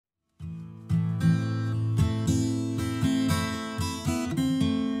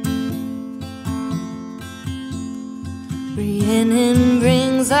Rhiannon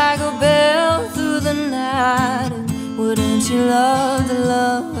rings like a bell through the night. And wouldn't you love to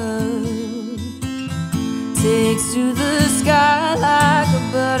love her? Takes to the sky like a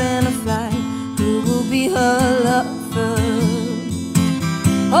bird in a flight. Who will be her lover?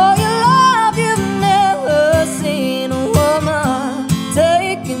 Oh, your love, you've never seen a woman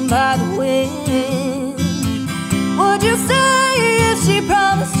taken by the wind. Would you say if she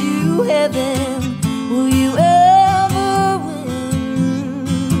promised you heaven, will you ever win?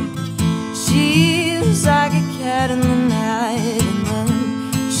 She's like a cat in the night, and then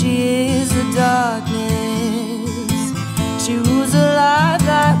she is the darkness. Choose a life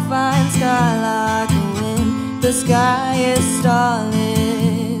like fine sky, like a wind. The sky is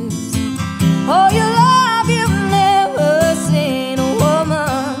starless. Oh, your love, you've never seen a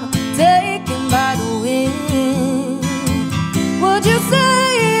woman taken by the wind. Would you say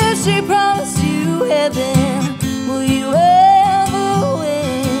if she promised you heaven, will you ever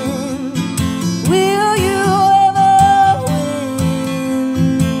win? Will you ever win?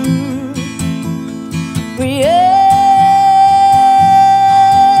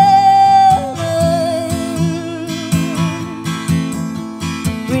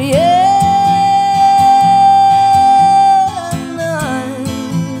 Rhiannon,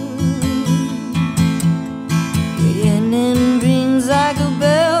 Rhiannon rings like a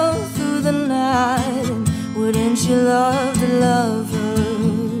bell through the night. And wouldn't you love to love her?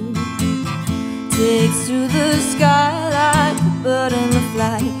 Takes to the sky like a bird in the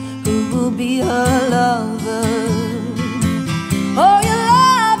flight. Who will be her lover? Oh, your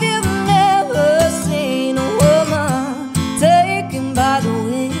love, you've never seen a woman taken by the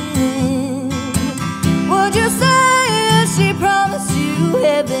wind. Would you say if she promised you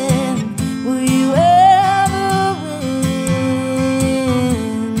heaven, will you ever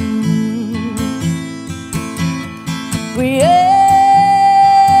win? Rhiannon,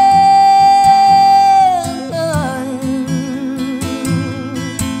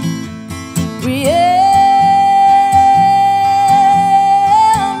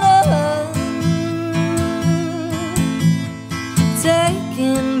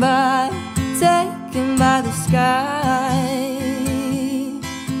 taken by the sky,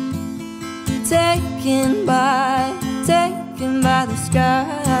 taken by the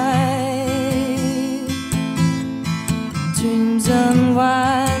sky. Dreams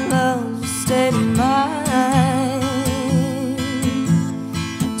unwind, love's a state of mind.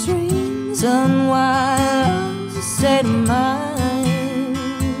 Dreams unwind, love's a state of mind.